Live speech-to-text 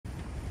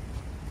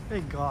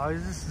Hey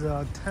guys, this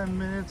is 10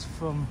 minutes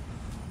from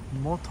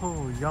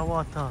Moto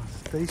Yawata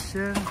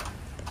station.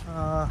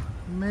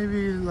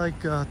 Maybe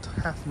like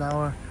half an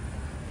hour,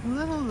 a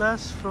little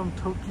less from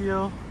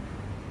Tokyo.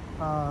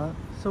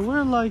 So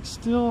we're like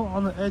still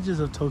on the edges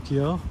of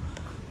Tokyo,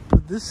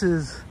 but this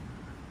is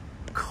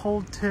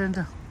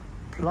Colton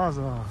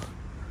Plaza.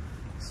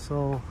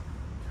 So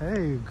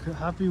hey,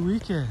 happy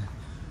weekend.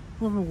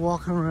 We've been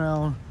walking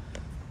around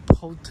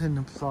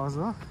Colton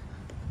Plaza,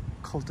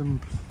 Colton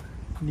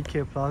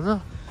Nikke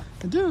Plaza,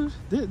 and dude,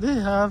 they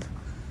have,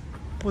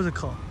 what's it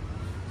called?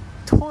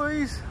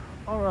 Toys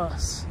R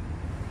Us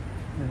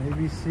and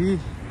ABC.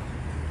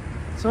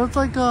 So it's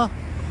like a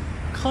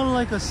kind of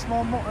like a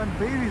small mall, and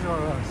Babies R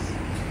Us.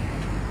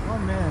 Oh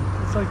man,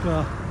 it's like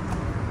a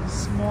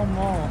small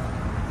mall.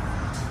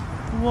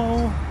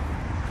 Whoa,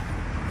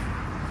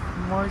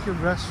 market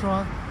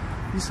restaurant.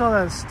 You saw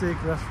that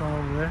steak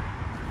restaurant over there.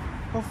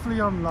 Hopefully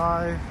I'm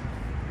live.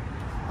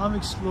 I'm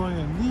exploring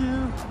a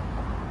new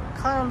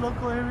kind of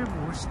local area, but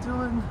we're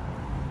still in,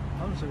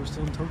 I would say we're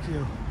still in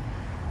Tokyo,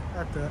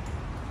 at the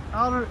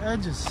outer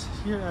edges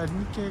here at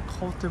Nikke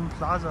Colton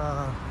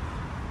Plaza.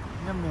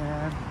 Yeah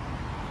man,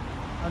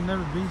 I've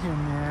never been here,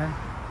 man.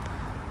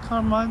 Kind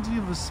of reminds me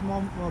of a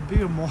small,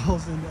 bigger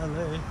malls in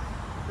LA.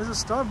 There's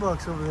a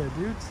Starbucks over there,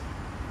 dudes.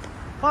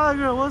 Hi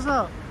girl, what's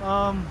up?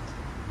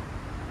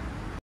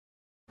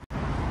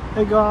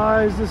 Hey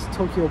guys, this is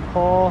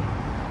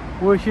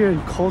TokyoPaul. We're here in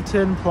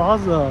Colton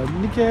Plaza,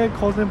 Nikke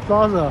Colton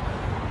Plaza,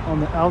 on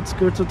the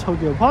outskirts of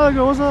Tokyo. Hi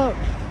girl, what's up?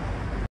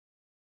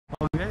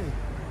 Okay,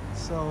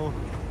 so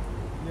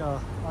yeah,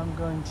 I'm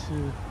going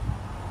to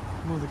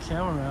move the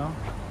camera around,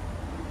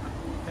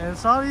 and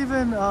it's not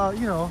even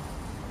you know,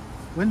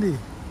 windy.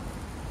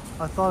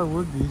 I thought it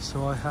would be,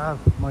 so I have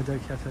my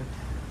deck cafe,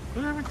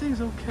 but everything's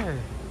okay.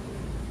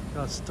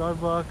 Got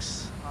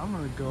Starbucks. I'm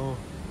gonna go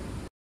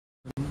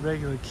with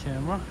regular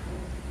camera.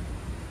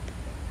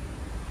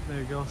 There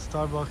you go,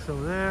 Starbucks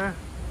over there.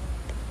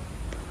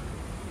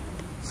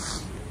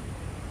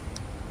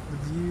 The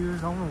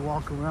views. I'm gonna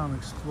walk around and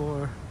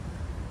explore,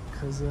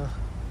 because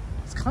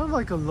it's kind of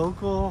like a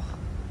local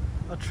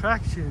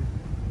attraction.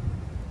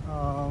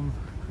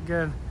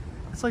 Again,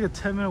 it's like a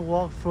 10-minute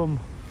walk from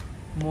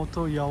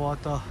Moto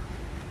Yawata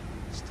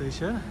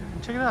station.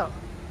 And check it out,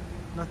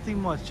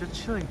 nothing much, just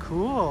chilling.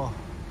 Cool,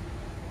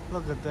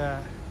 look at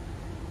that,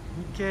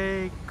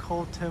 Nikke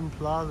Colton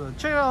Plaza.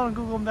 Check it out on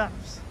Google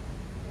Maps.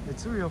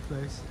 It's a real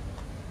place.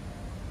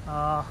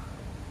 You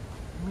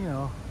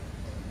know,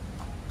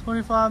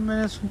 25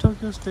 minutes from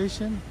Tokyo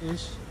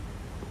Station-ish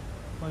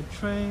by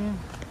train.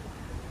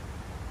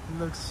 It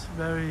looks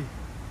very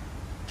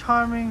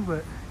charming,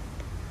 but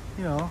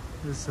you know,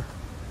 there's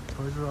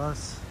Toys R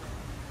Us,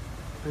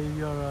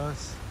 Baby R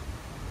Us,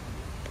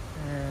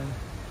 and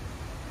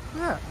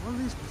yeah, what are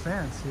these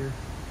plants here?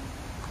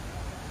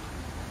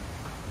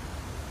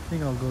 I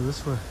think I'll go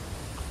this way.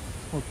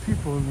 More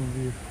people in the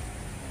view.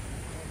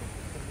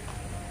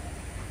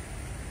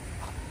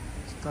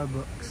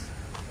 Starbucks.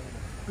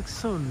 Looks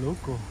so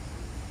local.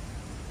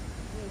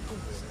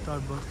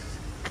 Starbucks.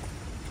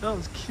 That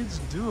was Kids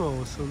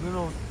Duo, so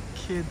little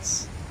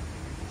kids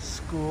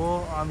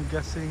school. I'm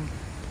guessing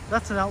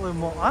that's an outlet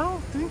mall. I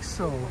don't think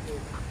so.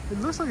 It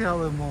looks like an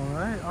outlet mall,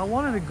 right? I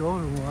wanted to go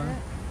to one.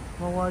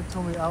 My wife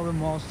told me outlet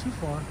mall is too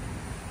far.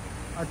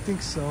 I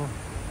think so.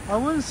 I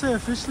wouldn't say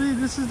officially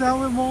this is the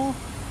outlet mall,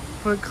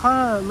 but it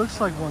kind of looks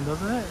like one,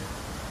 doesn't it?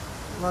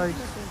 Like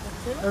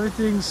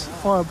everything's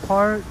far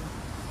apart.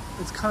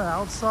 It's kind of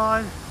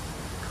outside,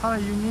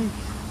 kind of unique.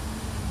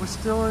 We're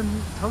still in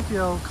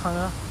Tokyo, kind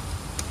of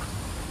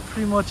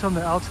pretty much on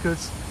the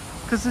outskirts.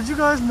 Because did you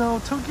guys know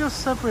Tokyo's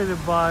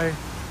separated by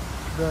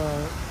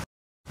the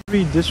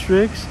 3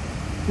 districts,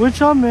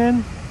 which I'm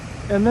in,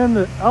 and then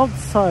the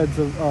outsides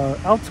of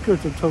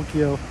outskirts of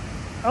Tokyo,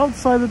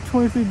 outside the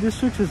 23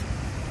 districts, is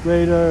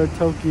Greater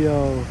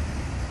Tokyo,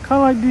 kind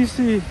of like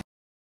DC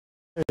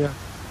area.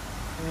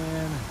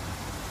 And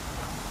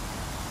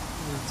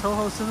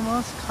Toho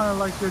Cinemas, kind of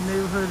like your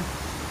neighborhood.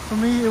 For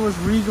me, it was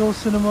Regal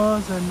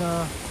Cinemas and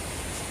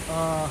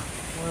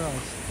what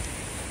else?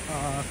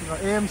 I forgot,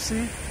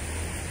 AMC,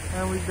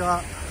 and we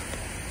got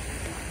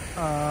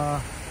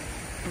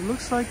it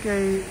looks like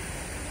a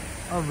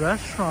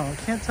restaurant.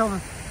 I can't tell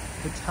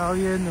if it's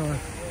Italian or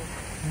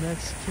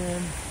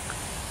Mexican.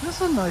 This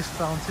is a nice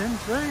fountain,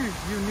 very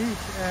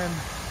unique, and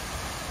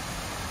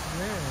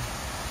yeah.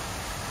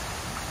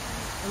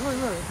 Look,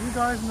 if you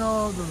guys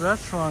know the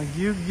restaurant,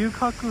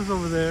 Yukaku's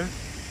over there.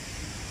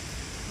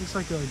 Looks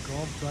like a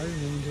golf driving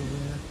range over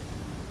there.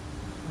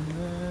 And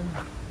then,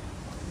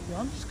 yeah,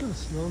 I'm just gonna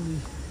slowly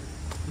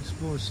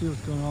explore, see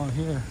what's going on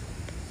here.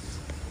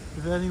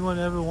 If anyone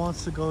ever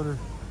wants to go to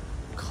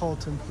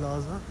Colton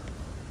Plaza,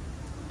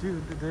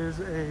 dude, there's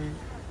a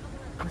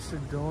Mr.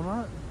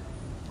 Donut.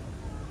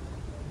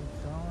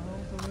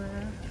 McDonald's over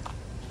there.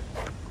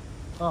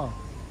 Oh,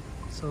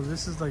 so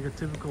this is like a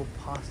typical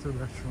pasta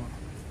restaurant.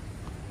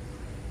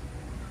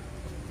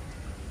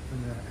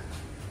 That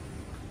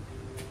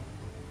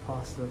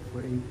pasta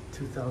for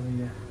 2,000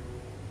 yen.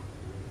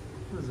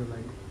 What is it,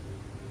 like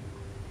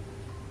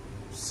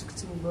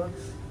 $16.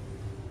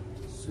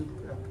 Soup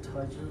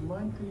appetizer.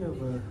 Reminds me of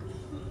a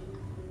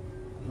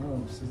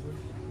sizzler.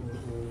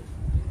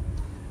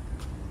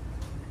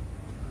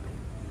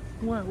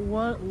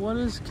 What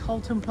is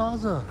Colton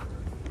Plaza?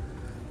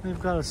 They've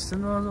got a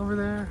cinema over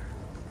there.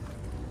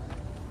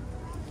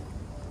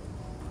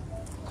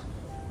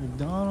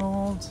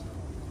 McDonald's.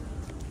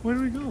 Where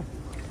do we go?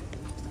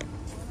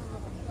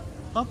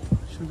 Up?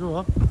 Should we go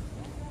up?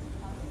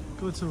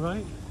 Go to the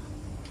right?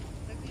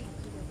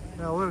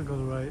 Yeah, we're gonna go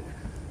to the right.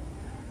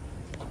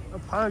 A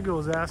pilot girl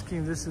was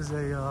asking, this is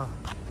a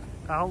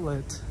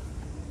outlet.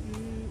 No,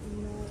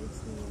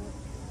 it's not.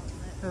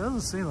 Yeah, it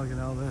doesn't seem like an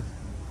outlet.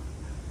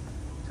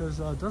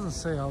 Because it doesn't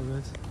say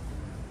outlet.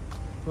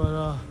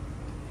 But,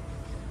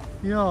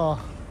 yeah,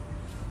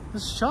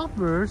 this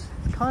shoppers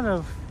kind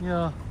of,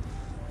 yeah,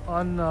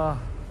 on,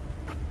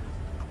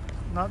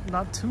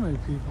 not too many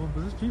people,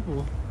 but there's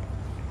people.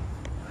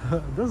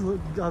 It does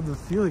look, got the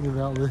feeling of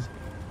outlet.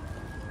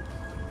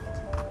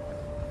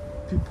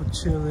 People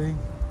chilling.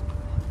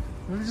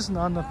 Maybe just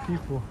not enough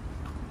people.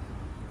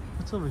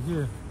 What's over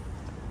here?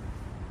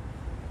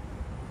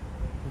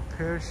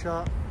 Repair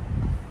shop.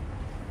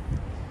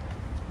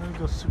 Let me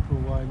go super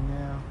wide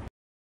now.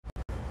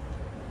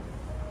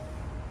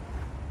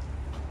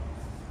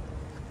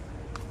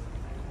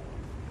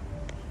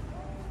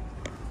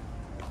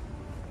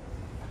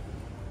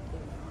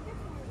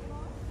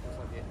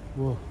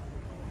 Whoa.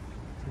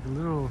 It's like a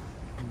little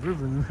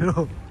river in the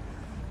middle.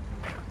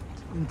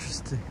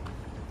 Interesting.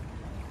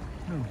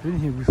 I've never been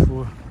here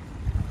before.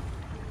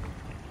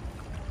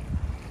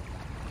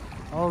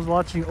 I was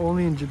watching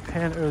Only in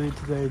Japan earlier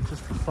today,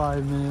 just for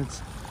 5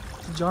 minutes.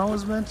 John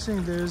was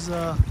mentioning there's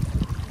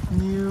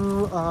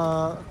new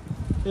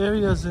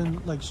areas in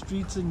like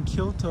streets in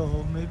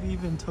Kyoto, maybe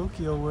even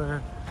Tokyo,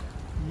 where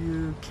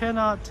you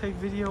cannot take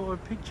video or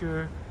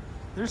picture.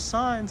 There's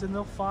signs and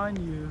they'll fine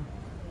you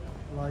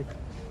like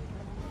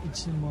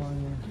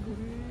 1,000,000 yen,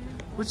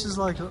 which is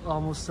like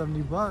almost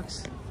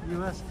 $70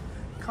 US.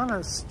 Kind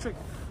of strict.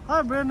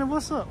 Hi Brandon,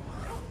 what's up?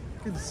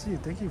 Good to see you.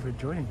 Thank you for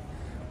joining.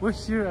 We're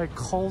here at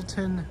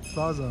Colton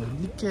Plaza,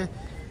 Nikke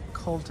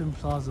Colton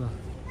Plaza.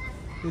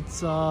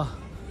 It's a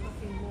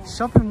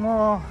shopping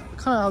mall,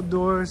 kind of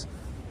outdoors.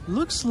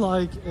 Looks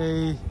like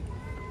a,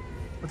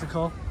 what's it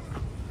called?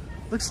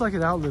 Looks like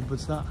an outlet, but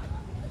it's not.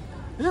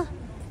 Yeah,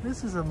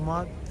 this is a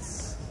Moto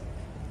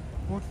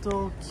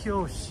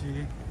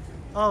Kyoshi.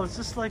 Oh, it's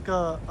just like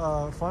a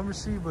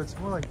pharmacy, but it's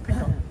more like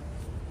pickup. It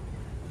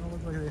don't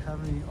look like they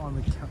have any on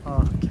the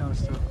counter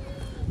stuff.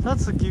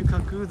 That's the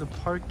Gyukaku, the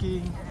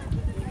parking.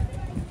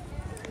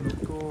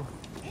 Local.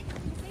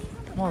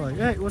 More like,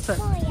 hey, what's that?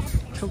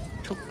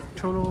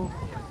 Choro.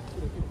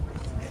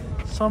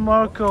 San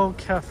Marco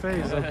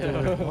cafes up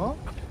there. Well,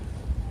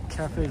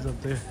 cafes up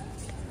there.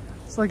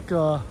 It's like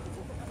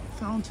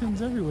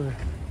fountains everywhere.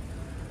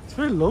 It's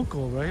very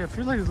local, right? I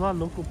feel like there's a lot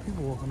of local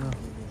people walking around.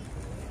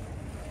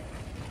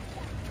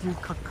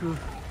 Gyukaku.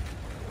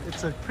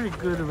 It's a pretty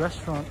good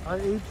restaurant. I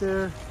ate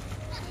there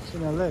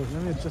in LA.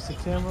 Let me adjust the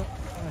camera.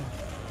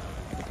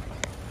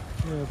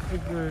 Yeah,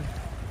 pretty good.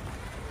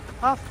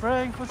 Hi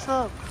Frank, what's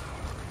up?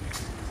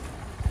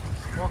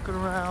 Walking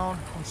around,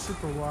 I'm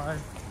super wide.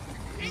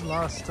 There's a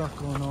lot of stuff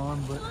going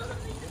on, but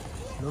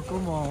local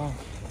mall.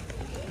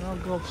 And I'll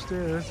go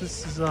upstairs.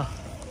 This is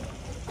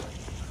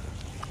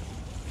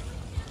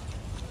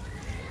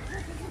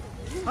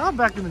I'm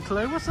back in the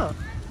clay. What's up?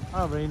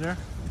 Hi Rainer.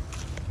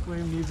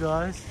 Greeting you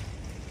guys.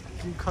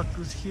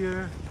 Gyukaku's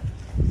here.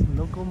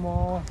 Local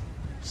mall.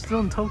 Still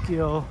in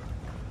Tokyo.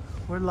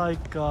 We're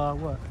like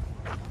what?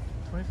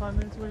 25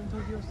 minutes away from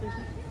Tokyo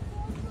Station?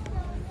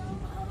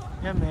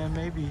 Yeah man,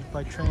 maybe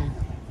by train.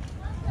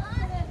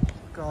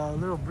 Got a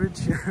little bridge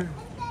here.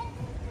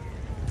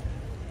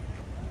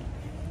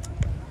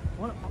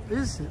 What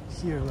is it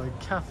here? Like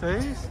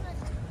cafes?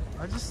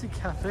 I just see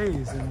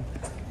cafes and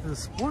the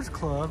sports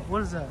club.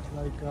 What is that?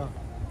 Like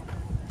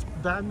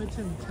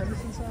badminton, tennis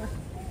inside?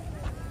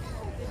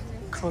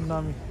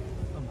 Konami,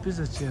 a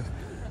business gym.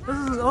 This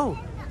is, oh,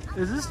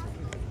 is this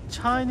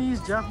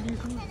Chinese, Japanese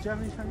food?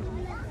 Japanese, Chinese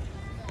food?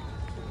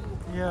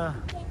 Yeah,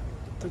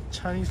 the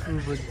Chinese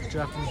food, but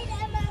Japanese.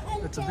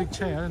 It's a big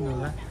chain, I didn't know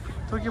that.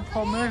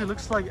 TokyoPaul America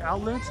looks like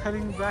outlets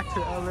heading back to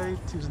LA.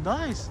 It's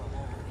nice.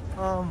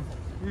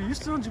 You're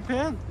still in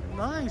Japan?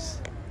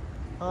 Nice.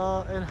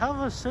 And have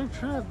a safe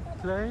trip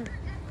today.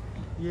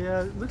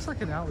 Yeah, it looks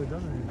like an outlet,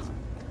 doesn't it?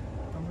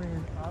 I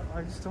mean,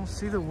 I just don't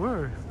see the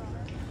word.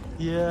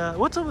 Yeah,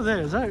 what's over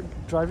there? Is that a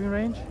driving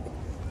range?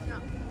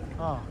 No.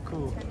 Oh,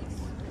 cool.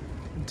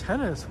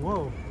 Tennis,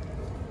 whoa.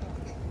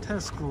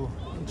 Tennis school,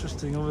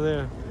 interesting over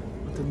there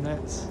with the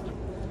nets.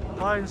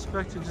 Fire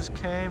inspector just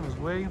came, was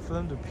waiting for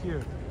them to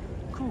appear.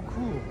 Cool,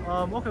 cool.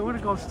 Okay, we're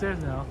gonna go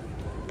upstairs now.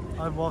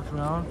 I've walked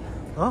around.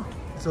 Oh,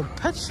 it's a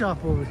pet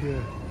shop over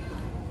here.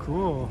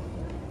 Cool.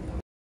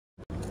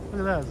 Look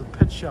at that, it's a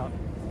pet shop.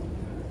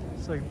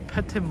 It's like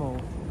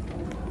Petimo.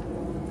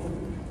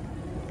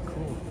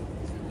 Cool.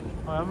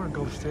 Alright, I'm gonna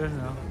go upstairs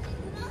now.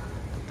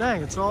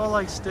 Dang, it's all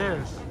like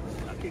stairs.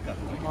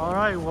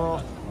 Alright,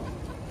 well,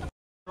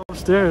 go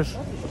upstairs.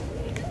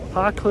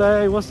 Hi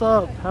Clay, what's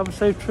up? Have a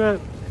safe trip.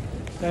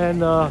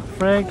 And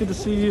Frank, good to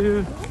see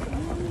you.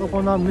 Hope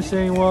I'm not missing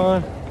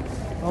anyone.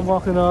 I'm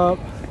walking up,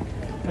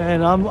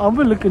 and I've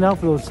been looking out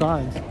for those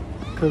signs,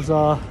 cause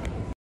I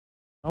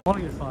want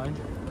to get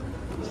fined.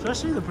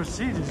 Especially the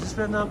procedures. Just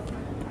end up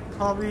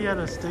probably at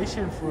a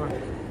station for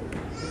an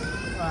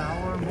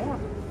hour or more.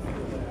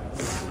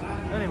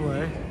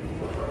 Anyway,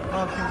 a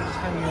lot of people just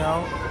hanging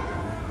out.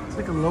 It's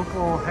like a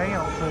local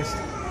hangout place.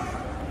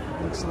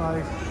 Looks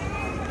like.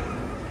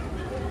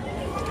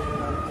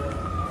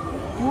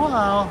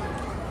 Wow.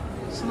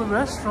 So the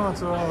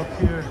restaurants are all up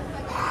here.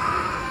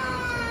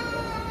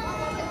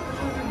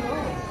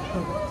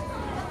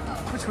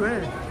 Which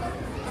way?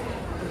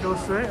 We go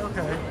straight?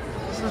 Okay.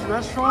 So there's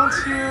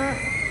restaurants here.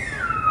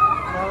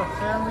 A lot of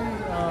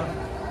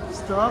family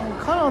stuff.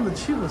 We're kind of on the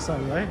Chiba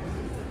side, right?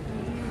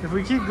 If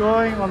we keep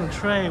going on the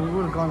train, we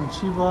would have gone to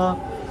Chiba.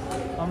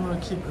 I'm gonna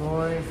keep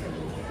going.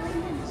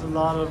 There's a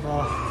lot of.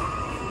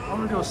 I'm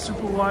gonna go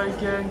super wide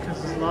again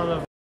because there's a lot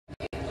of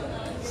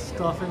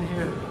stuff in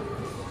here.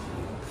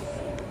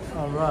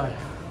 Alright.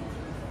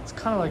 It's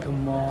kind of like a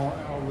mall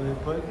outlet,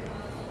 but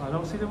I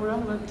don't see that we're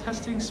outlet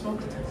testing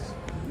smoke detectors.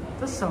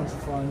 That sounds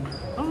fun.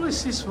 I don't really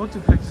see smoke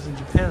detectors in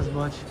Japan as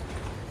much.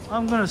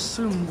 I'm gonna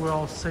assume we're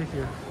all safe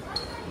here.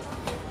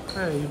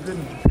 Hey, you've been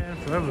in Japan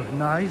forever.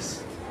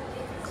 Nice.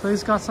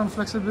 Clay's got some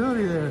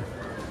flexibility there.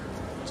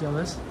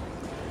 Jealous.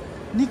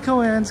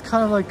 Nikke is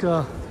kind of like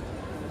a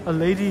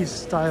ladies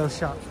style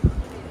shop.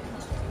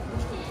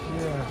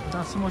 Yeah,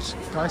 not so much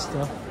guy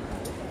stuff.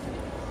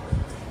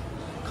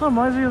 Kind of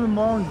reminds me of the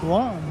mall in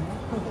Guam.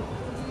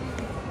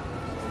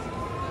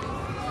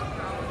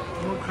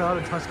 More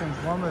crowded Tuscan.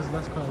 Guam is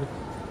less crowded.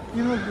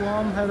 You know,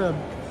 Guam had a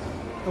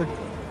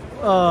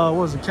what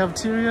was it,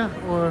 cafeteria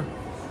or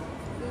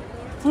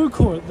food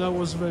court that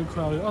was very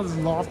crowded. Oh, there's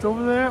Loft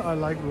over there. I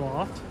like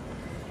Loft.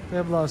 They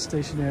have a lot of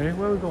stationery.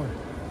 Where are we going?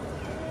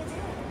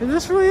 Hey,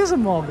 this really is a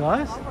mall,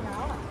 guys.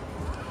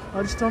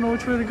 I just don't know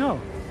which way to go.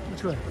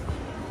 Which way?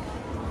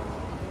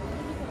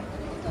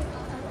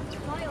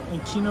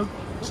 And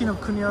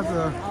Kinokuniya is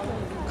a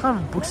kind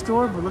of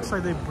bookstore, but looks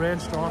like they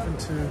branched off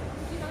into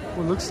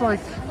what looks like,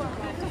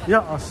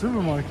 yeah, a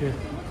supermarket.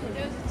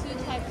 There's two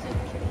types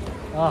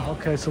of. Ah,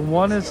 okay. So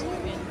one is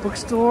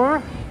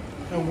bookstore,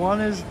 and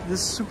one is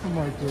this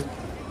supermarket.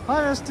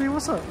 Hi, SD.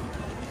 What's up?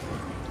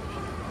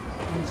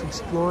 I'm just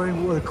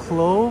exploring with a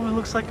Clove. It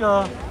looks like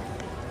a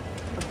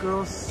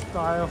girl's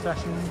style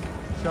fashion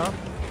shop.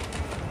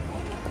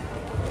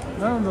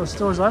 None of those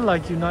stores I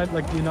like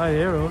United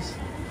Arrows.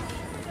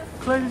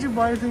 Clay, did you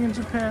buy anything in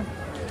Japan?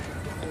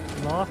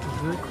 Loft is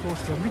really cool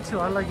stuff. Me too,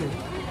 I like it.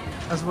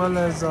 As well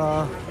as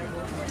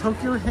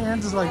Tokyo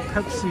Hands is like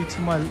Pepsi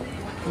to my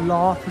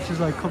Loft, which is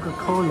like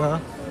Coca-Cola.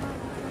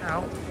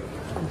 Ow.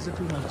 I'm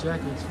zipping my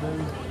jacket. It's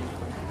very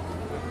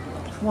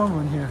warm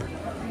in here.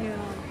 Yeah.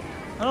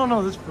 I don't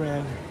know this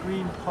brand.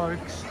 Green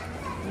Parks.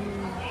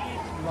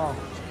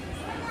 Loft.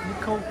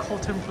 Nikke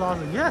Colton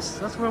Plaza. Yes,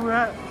 that's where we're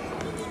at.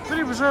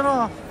 50%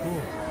 off.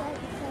 Cool.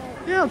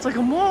 Yeah, it's like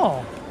a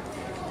mall.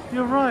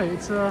 You're right.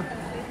 It's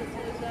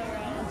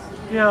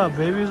yeah,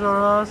 Babies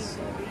R Us.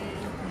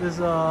 There's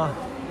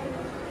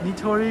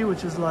Nitori,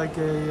 which is like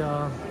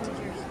a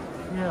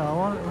yeah, I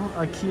want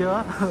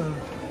IKEA.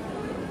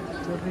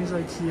 Japanese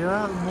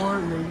IKEA. More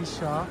lady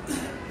shop.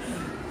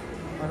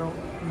 I don't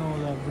know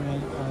that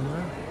brand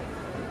either.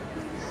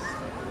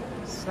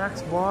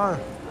 Saks Bar.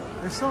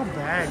 They sell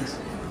bags.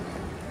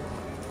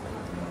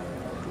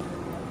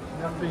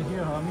 Never been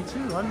here, huh? Me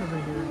too. I've never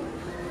been here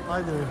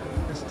either.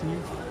 ST.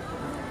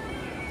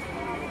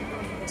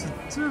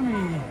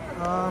 Tatsumi.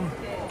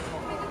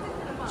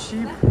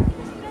 Cheap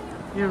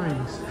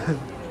earrings.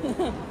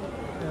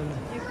 And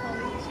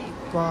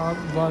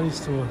body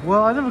store.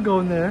 Well, I never go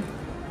in there.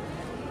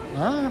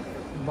 Ah,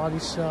 body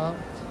shop.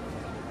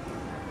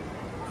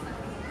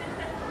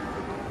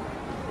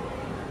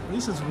 At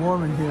least it's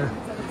warm in here.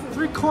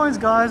 3 coins,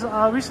 guys.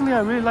 Recently,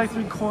 I really like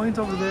 3 coins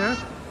over there.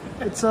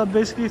 It's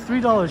basically a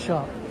 $3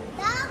 shop.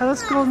 Hey,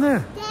 let's go in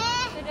there.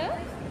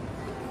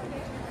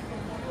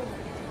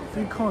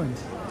 3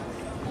 coins.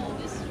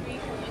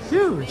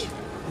 Huge.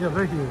 Yeah,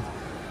 very huge.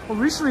 Well,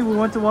 recently we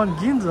went to one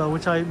Ginza,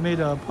 which I made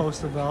a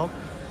post about.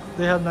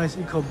 They have a nice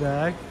eco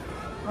bag.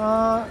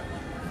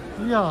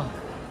 Yeah,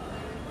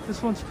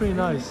 this one's pretty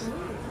nice.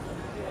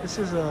 This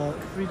is a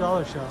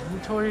 $3 shop.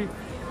 Nitori,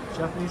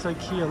 Japanese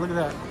IKEA. Look at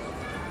that.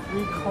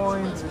 3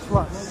 coins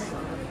plus.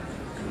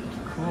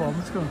 Cool. I'm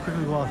just gonna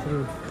quickly walk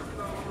through.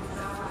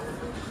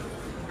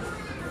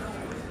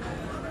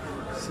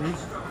 See,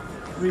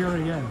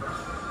 300 yen.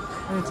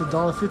 And it's a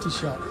 $1.50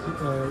 shop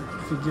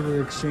if you give it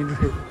an exchange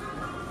rate.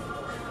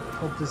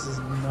 Hope this is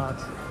not.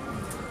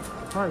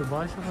 Alright, the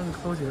buy shop hasn't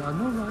closed yet. I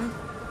know, right?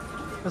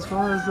 As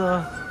well as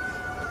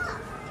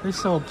they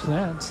sell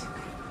plants.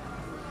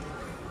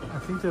 I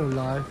think they're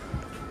alive.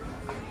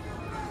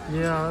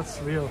 Yeah, that's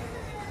real.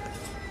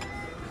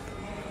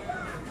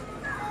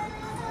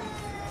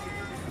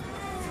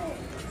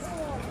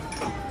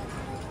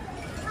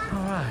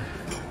 Alright.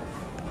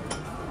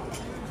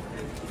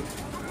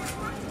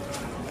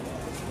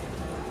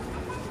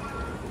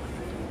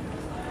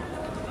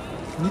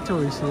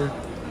 Nikke is here.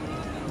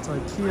 It's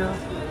IKEA.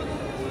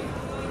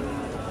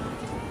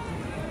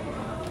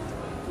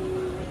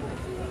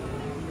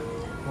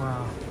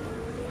 Wow.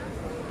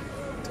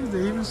 Dude,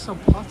 they even sell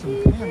pots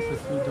and pans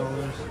for $3.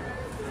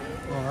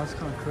 Wow, that's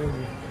kind of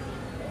crazy.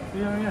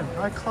 Yeah.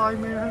 Hi, Clyde,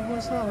 man.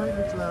 What's up? Hey,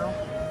 Big Lau.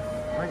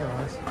 Hi,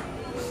 guys.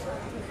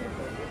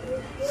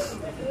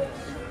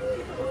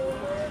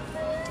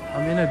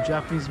 I'm in a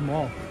Japanese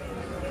mall.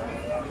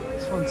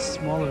 This one's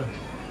smaller.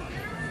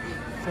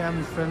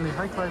 Family friendly.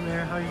 Hi, Clyde,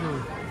 man. How you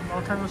doing?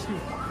 Long time no see.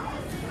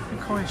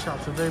 Coin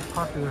shops are very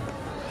popular.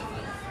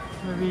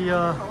 Maybe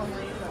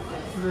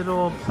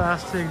little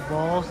plastic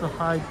balls to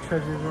hide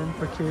treasures in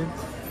for kids.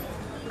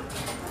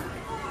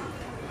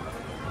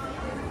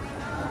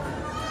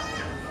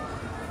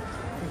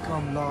 I think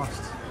I'm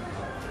lost.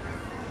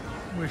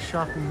 We're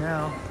shopping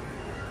now.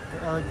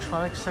 The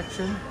electronics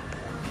section.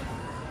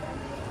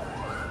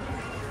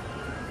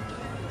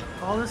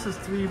 All this is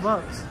 $3.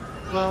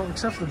 Well,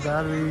 except for the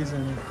batteries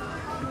and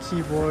the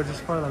keyboards,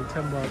 it's probably like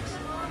 $10.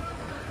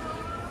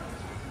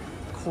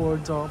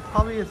 Cords are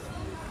probably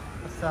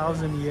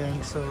 1,000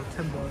 yen, so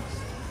 $10.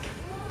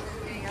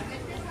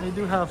 They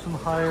do have some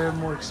higher,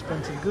 more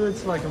expensive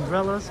goods like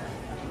umbrellas,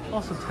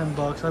 also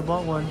 $10. I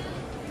bought one.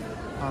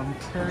 I'm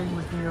carrying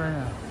with me right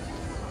now.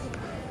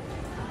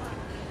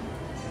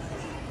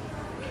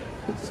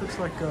 This looks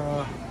like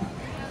a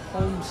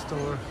home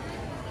store.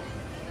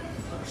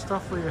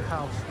 Stuff for your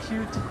house.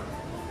 Cute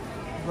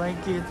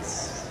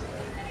blankets,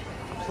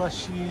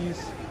 plushies.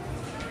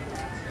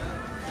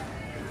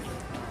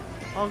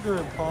 All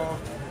good, Paul.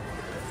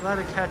 Glad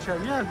to catch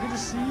up. Yeah, good to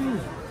see you.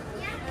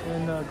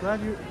 And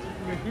glad you're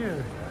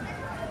here.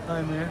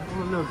 Hi, man.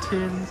 All the little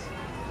tins.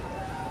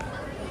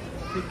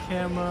 Big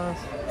cameras.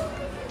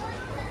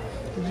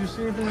 Did you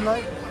see anything you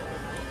like?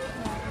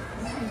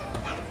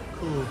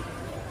 Cool.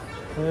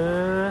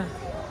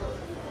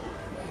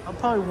 I'll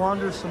probably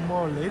wander some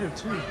more later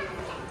too.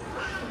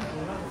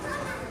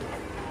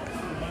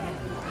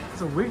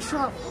 It's a wig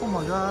shop? Oh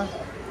my god.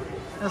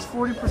 That's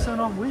 40%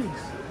 off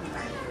wigs.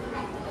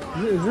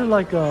 Is it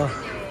like a...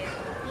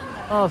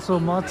 Oh, so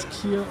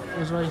Matsukiyo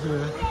is right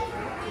here.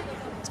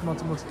 It's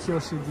Matsumoto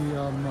Kiyoshi, the,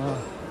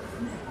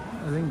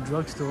 I think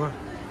drugstore.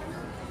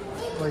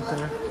 Right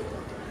there.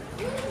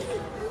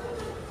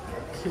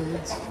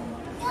 Kids.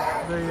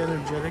 Very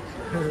energetic.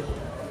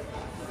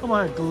 Oh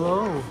my,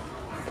 glow.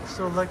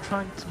 So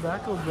electronic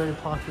tobacco is very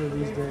popular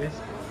these days.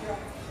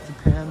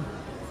 Japan.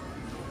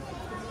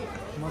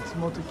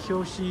 Matsumoto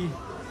Kiyoshi,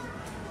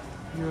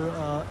 your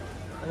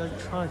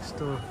electronics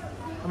store.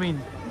 I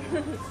mean,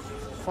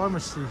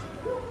 pharmacy.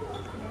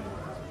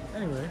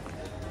 Anyway,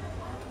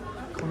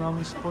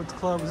 Konami Sports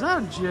Club. Is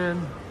that a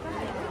gym?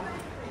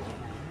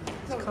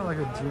 It's kind of like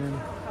a gym.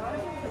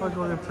 I'll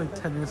go there and play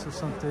tennis or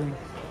something.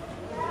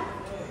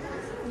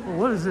 Oh,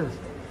 what is this?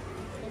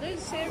 There's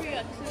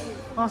Seria too.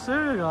 Oh,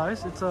 Seria,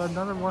 guys. It's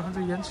another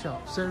 100 yen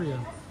shop. Seria.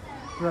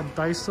 We got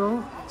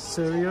Daiso,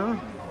 Seria,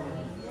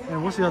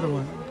 and what's the other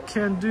one?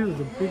 Can Do,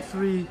 the big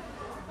three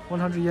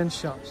 100 yen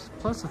shops.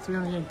 Plus a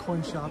 300 yen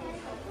coin shop,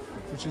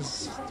 which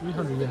is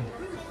 300 yen.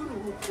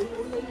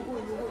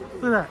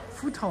 Look at that,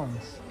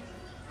 futons.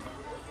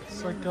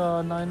 It's like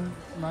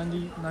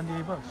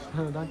 98 bucks,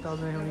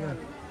 9,800 yen.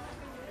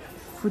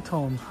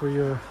 Futons for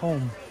your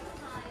home.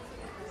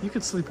 You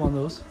could sleep on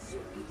those.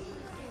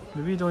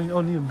 Maybe you don't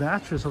need a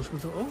mattress. Oh,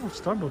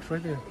 Starbucks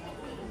right there.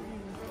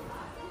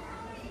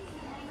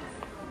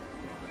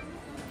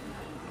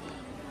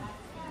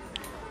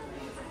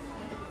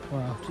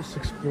 Wow, just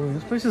exploring.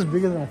 This place is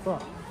bigger than I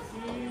thought.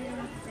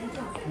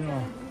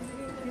 Yeah.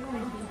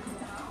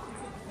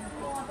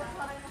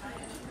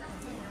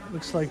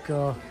 Looks like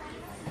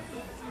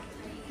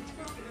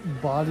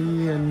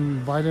body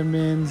and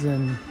vitamins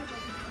and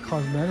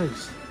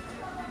cosmetics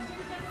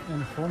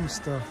and home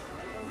stuff.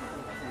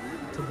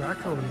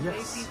 Tobacco,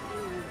 yes.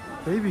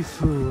 Baby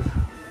food.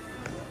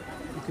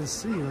 You can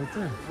see right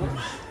there.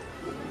 Yeah.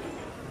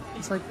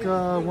 It's like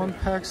one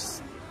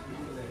pack's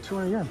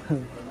 200 yen.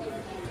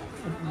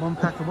 One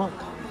pack a buck.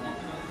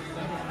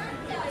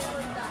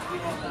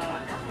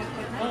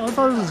 Oh, I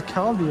thought it was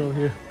Caldi over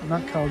here.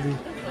 Not Caldi.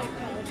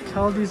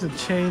 Caldi's a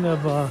chain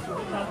of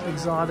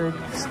exotic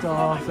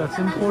stuff that's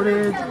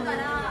imported.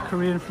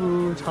 Korean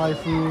food, Thai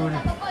food,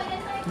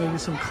 maybe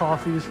some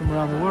coffees from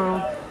around the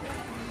world.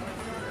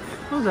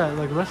 What is that,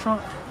 like a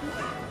restaurant?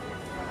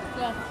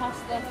 Yeah,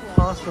 pasta place.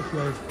 Pasta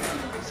place.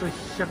 So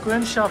 100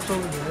 yen shops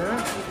over there.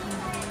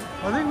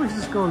 I think we should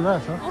just go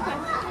left, huh? Okay.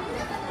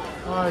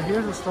 Alright,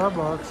 here's a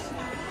Starbucks.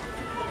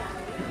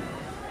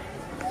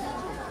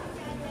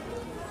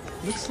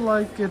 Looks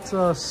like it's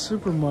a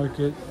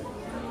supermarket.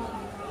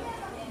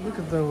 Look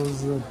at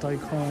those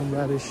daikon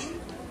radish.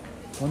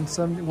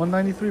 170,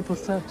 193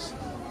 plus tax.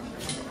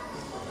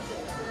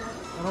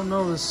 I don't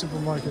know this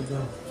supermarket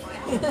though.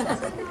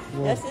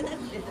 Whoa.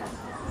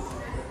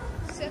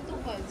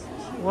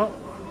 What?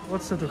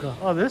 What's Setuka?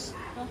 Oh, this?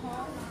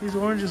 These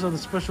oranges are the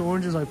special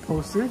oranges I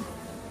posted.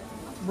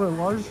 Wait,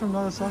 oranges from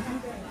Nagasaki?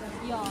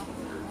 Yeah.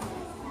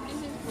 This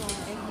is from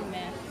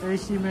Ehime.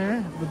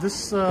 Ehime, but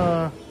this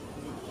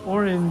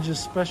orange is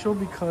special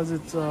because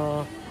it's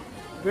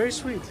very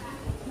sweet.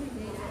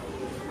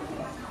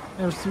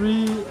 It was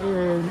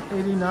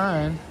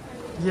 389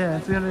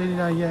 yen,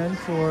 389 yen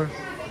for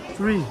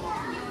 3.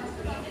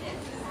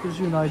 Gives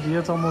you an idea.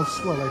 It's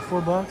almost what, like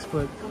 $4,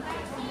 but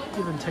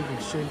give and take the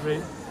exchange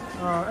rate.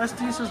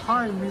 SD says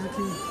hi,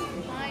 Mizuki.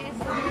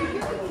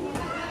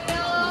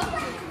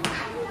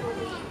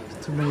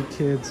 Too many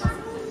kids.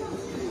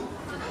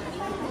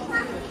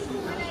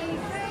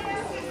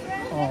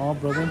 Aw,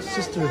 brother and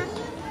sister.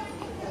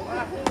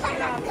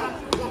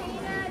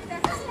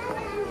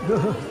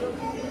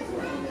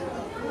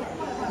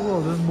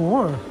 Whoa, there's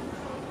more.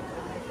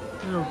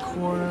 Little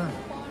corner.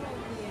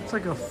 It's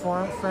like a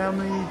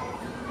family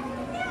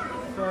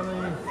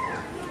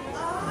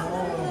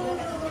mall.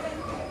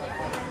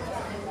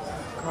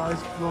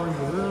 Guys blowing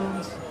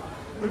balloons.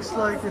 Looks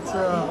like it's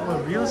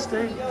what, real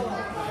estate.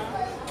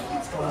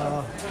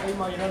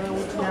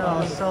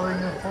 Yeah, selling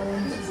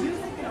homes.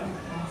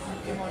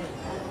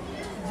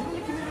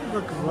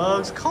 Look,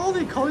 rugs.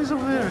 Caldi's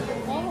over there.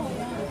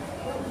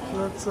 So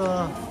that's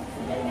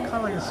kind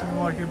of like a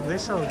supermarket, but they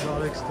sell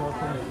exotic stuff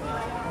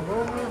all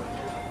over.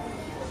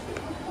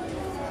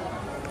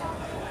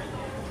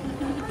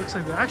 Looks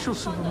like the actual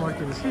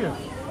supermarket is here.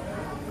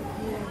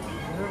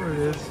 Whatever it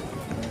is.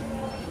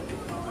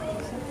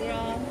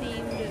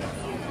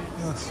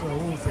 Yeah, so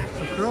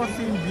Sakura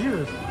themed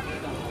beers.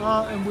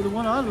 And with the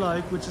one I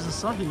like, which is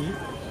Asahi,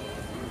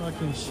 I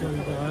can show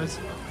you guys.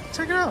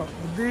 Check it out,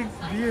 the big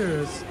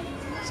beers.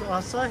 So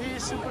Asahi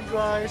Super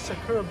Dry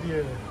Sakura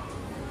beer.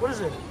 What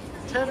is it?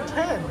 10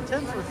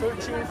 for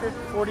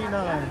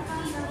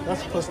 $13.49.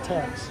 That's plus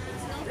tax.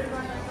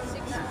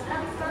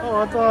 Oh,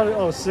 I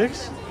thought,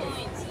 6?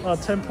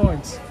 10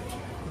 points.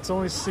 It's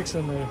only 6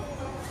 in there.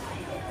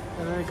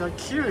 And then I got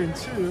Kirin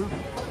too,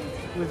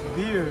 with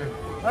beer.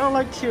 I don't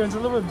like Kirin, it's a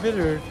little bit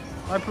bitter.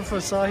 I prefer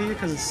Asahi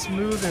because it's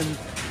smooth and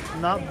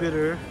not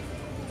bitter.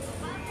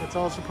 It's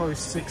also probably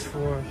 6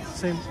 for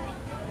same.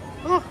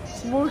 Oh,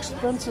 it's more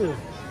expensive.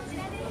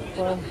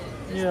 But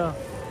yeah,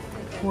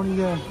 20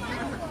 yen.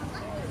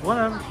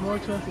 Whatever, it's more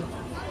expensive.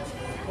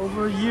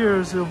 Over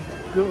years, it'll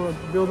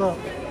build up.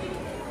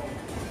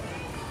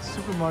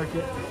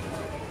 Supermarket.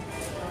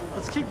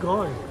 Let's keep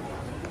going.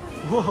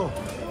 Whoa,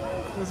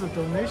 there's a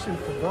donation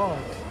for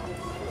dogs.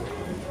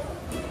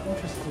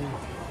 Interesting.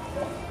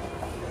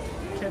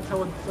 Can't tell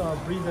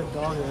what breed that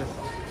dog is.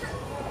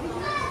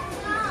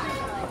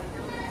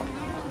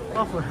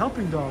 Oh, for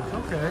helping dogs.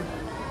 Okay.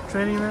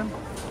 Training them.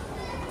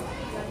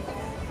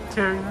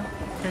 Tearing them.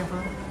 Came for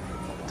them.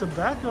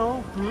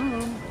 Tobacco.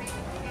 Bloom.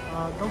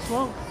 Don't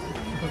smoke.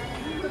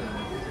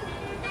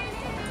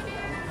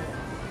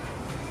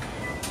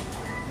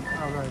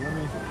 Alright, let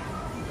me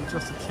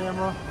adjust the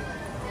camera.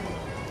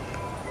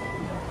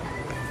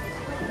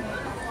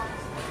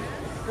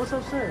 What's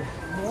upstairs?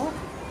 More?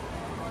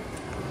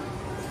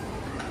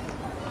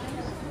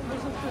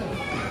 What's upstairs?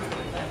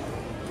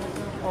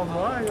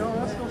 Alright, yo,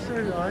 let's go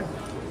upstairs, guys.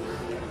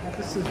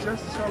 This is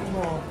just a shop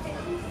mall.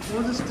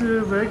 We'll just do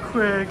it very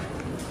quick.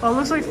 Oh, it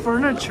looks like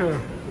furniture.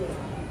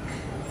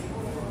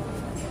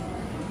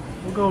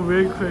 We'll go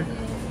very quick.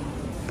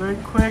 Very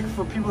quick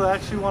for people that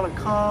actually want to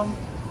come.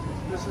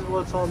 This is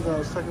what's on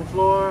the second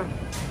floor.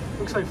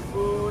 Looks like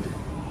food.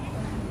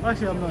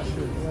 Actually, I'm not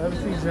sure. Yeah,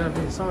 everything's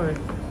Japanese. Sorry.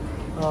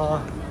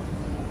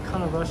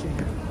 Kind of rushing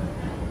here.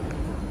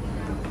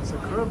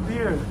 Sakura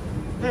beer.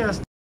 Hey, I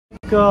like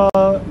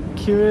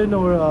Kirin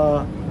or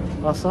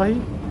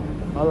Asahi.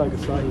 I like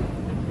Asahi.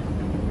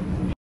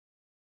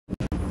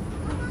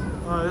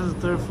 This is the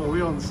third floor.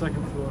 We're on the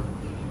second floor.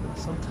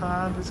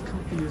 Sometimes it's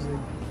confusing.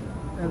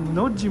 And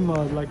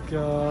Nojima, like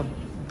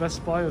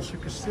Best Buy or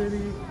Circus City.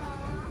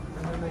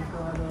 And then they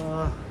got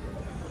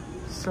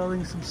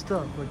selling some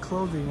stuff, like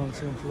clothing on the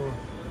same floor.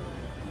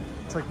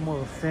 It's like more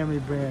of a family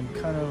brand,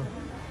 kind of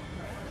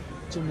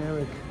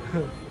generic.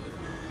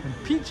 And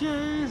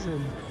PJs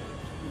and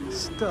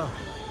stuff.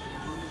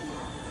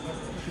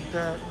 Look at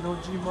that,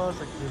 Nojima's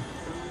like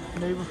the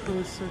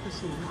neighborhood Circus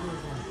City.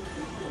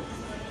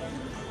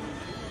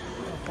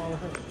 I'll follow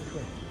her. This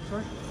way.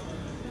 Sorry?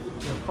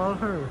 Yeah, follow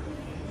her.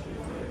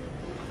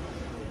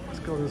 Let's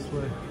go this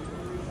way.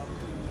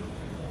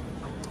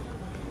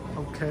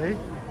 Okay.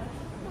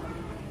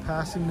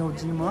 Passing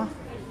Nojima.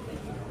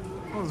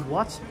 What was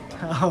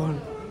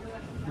Watchtown?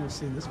 Never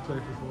seen this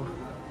place before.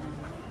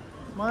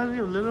 Reminds me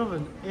a little of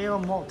an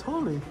Aeon Mall.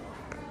 Totally.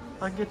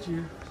 I get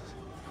you.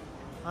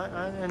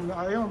 And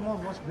Aeon Mall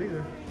is much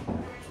bigger.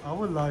 I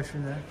would live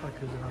stream that if I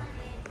could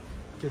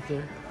get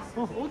there.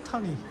 Oh,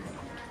 Otani.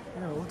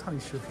 Yeah,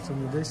 Otani shirt for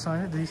somebody. Did they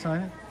sign it? Did he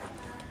sign it?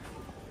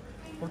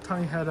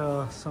 Otani had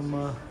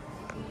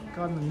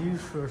gotten the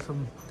news for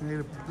some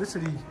negative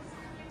publicity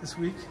this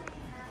week.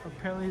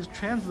 Apparently his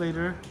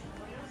translator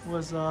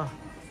was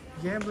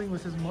gambling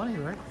with his money,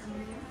 right?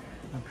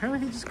 And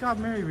apparently he just got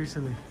married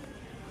recently.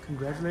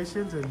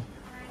 Congratulations, and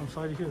I'm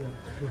sorry to hear that.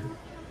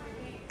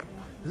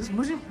 Is this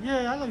Muji?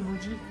 Yeah, I like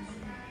Muji.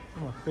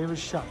 One of my favorite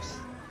shops.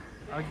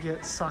 I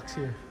get socks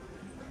here.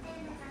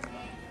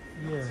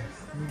 Yeah,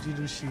 Muji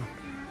Dushi.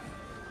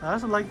 I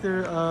also like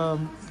their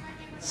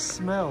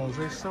smells.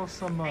 They sell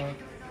some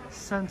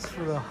scents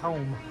for the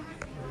home.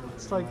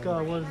 It's like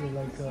what is it,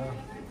 like I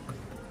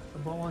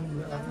bought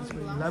one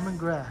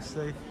lemongrass.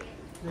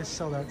 They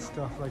sell that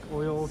stuff, like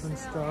oils and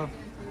stuff.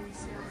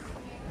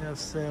 They have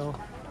sale.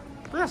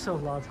 But that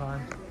sells a lot of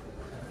times.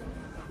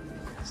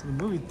 So the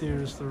movie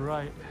theater is to the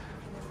right.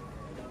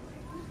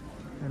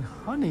 And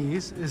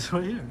Honey's is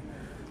right here.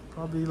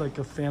 Probably like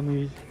a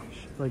family,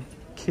 like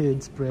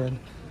kids brand.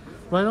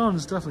 Right on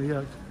is definitely,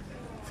 yeah.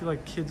 I feel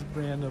like kids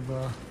brand of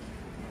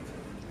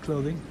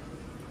clothing.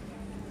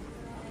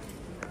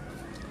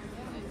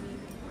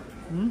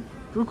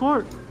 Food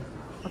court.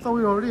 I thought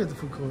we were already at the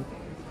food court.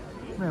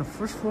 Man,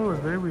 first floor was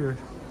very weird.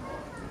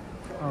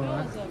 All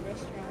right. That was a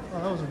restaurant. Oh,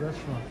 that was a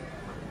restaurant.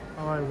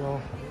 All right,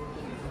 well,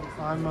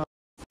 I'm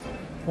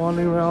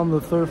wandering around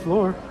the third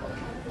floor.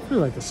 I feel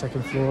like the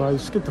second floor. I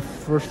skipped the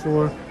first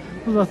floor.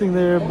 There's nothing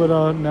there,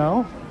 but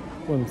now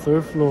we're on the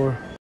third floor.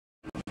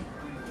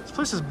 This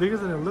place is bigger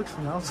than it looks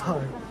from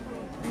outside.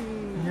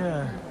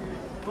 Yeah.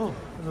 Oh,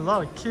 there's a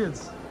lot of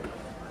kids.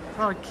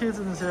 A lot of kids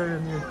in this area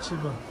near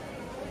Chiba.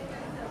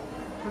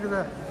 Look at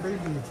that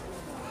baby.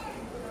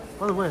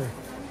 By the way,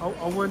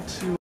 I went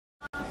to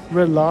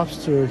Red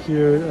Lobster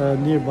here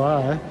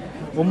nearby.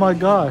 Oh my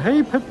god.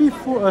 Hey, Peppy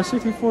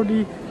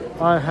 64D.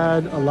 I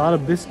had a lot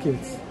of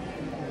biscuits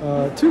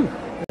too.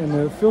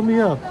 And fill me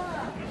up.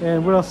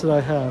 And what else did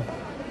I have?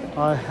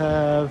 I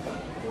have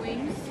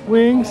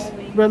wings,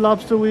 Red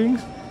Lobster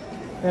wings.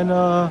 And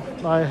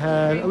I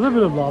had a little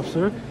bit of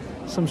lobster,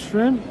 some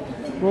shrimp,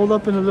 rolled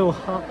up in a little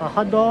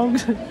hot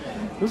dogs. It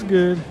was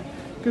good.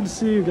 Good to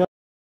see you guys.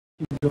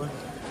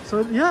 So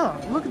yeah,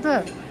 look at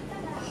that.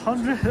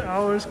 100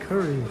 hours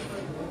curry.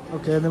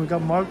 Okay, and then we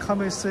got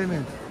Marukame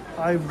Seimen.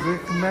 I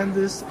recommend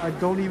this. I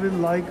don't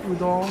even like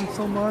udon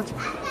so much.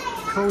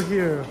 Go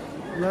here.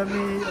 Let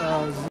me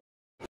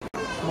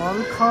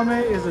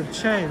Marukame is a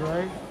chain,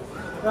 right?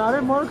 Yeah, I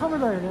didn't Marukame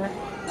that.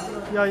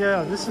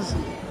 Yeah. This is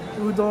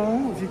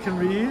udon, if you can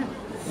read.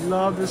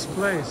 Love this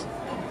place.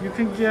 You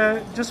can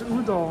get just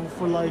udon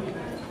for like,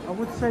 I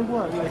would say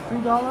what, like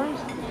 $3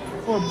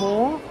 for a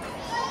bowl?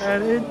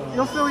 And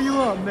it'll fill you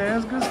up, man.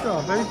 It's good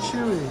stuff. Very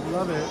chewy.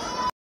 Love it.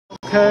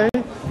 Okay,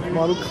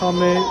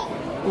 Marukame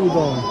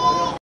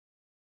udon.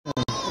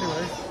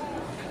 Anyway,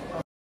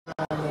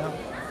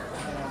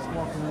 just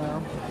walking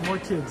around. More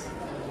kids.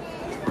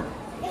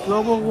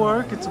 Global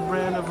Work. It's a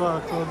brand of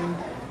clothing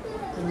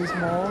in these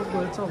malls,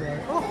 but it's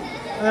alright. Oh,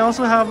 and they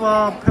also have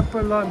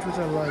pepper lunch, which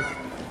I like,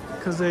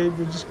 because they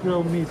just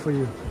grill meat for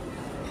you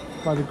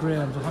by the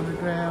grams, 100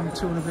 gram,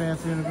 200 gram,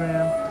 300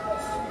 gram.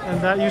 And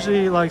that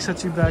usually like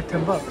sets you back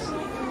 $10.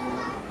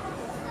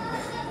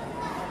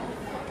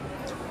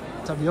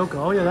 Tapioca,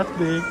 oh yeah, that's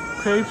big.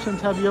 Crepes and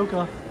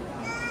tapioca.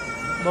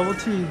 Bubble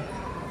tea.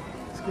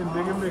 It's getting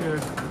bigger and bigger.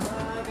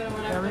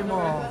 Family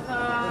Mall.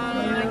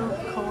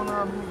 New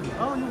Kona movie.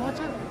 Oh, you watch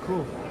it?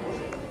 Cool.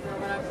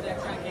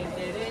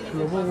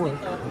 Global Work.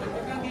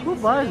 Who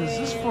buys this?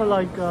 Is this for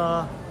like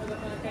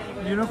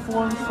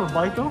uniforms for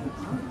Baito?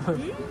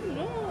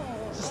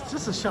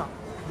 just a shop.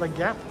 Like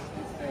Gap.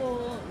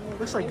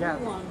 Looks like Gap.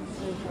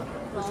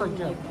 Looks like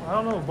Gap. I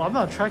don't know, but I'm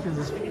not attracted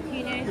to this.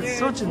 It's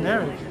so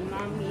generic.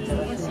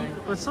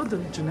 It's so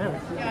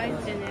generic. Yeah,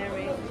 it's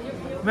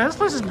generic. Man, this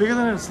place is bigger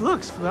than it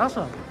looks from the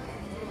outside.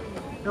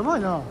 Yeah, why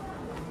not?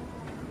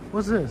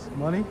 What's this?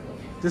 Money?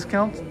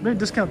 Discounts? Maybe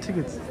discount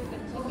tickets.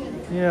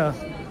 Yeah.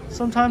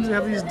 Sometimes they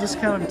have these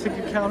discounted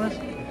ticket counters.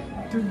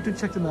 Do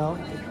check them out.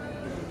 Yeah,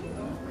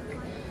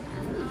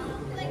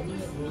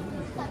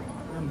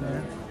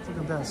 man. Look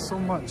at that. So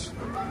much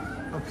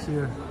up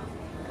here.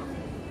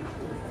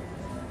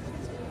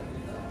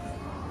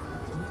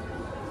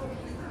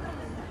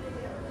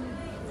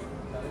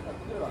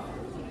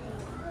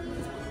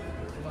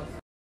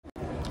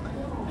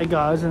 Hey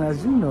guys, and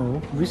as you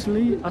know,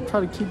 recently I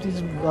try to keep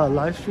these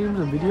live streams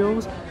and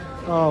videos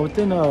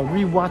within a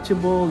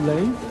rewatchable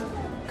length,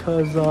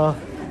 because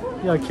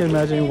yeah, I can't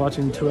imagine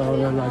watching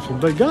 2-hour live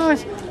stream. But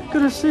guys,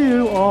 good to see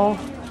you all,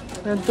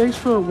 and thanks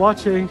for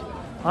watching.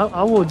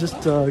 I will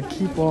just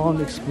keep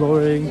on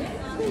exploring,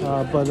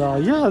 but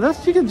yeah,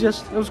 that's you can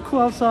just, it was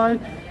cool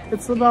outside.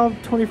 It's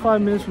about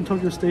 25 minutes from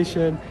Tokyo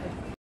Station,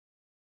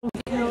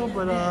 but you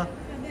know,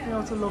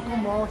 it's a local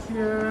mall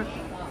here.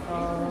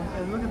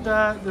 And look at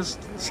that, there's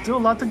still a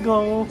lot to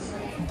go.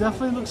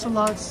 Definitely looks a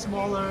lot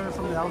smaller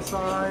from the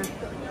outside.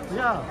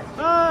 Yeah.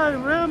 Hey,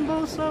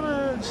 Rainbow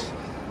Savage!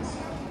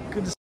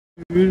 Good to see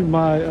you,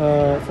 my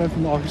friend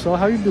from Arkansas.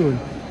 How you doing?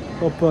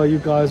 Hope you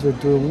guys are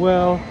doing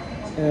well.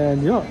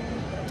 And yeah,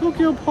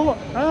 TokyoPaul.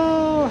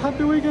 Oh,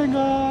 happy weekend,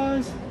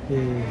 guys!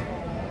 Yeah.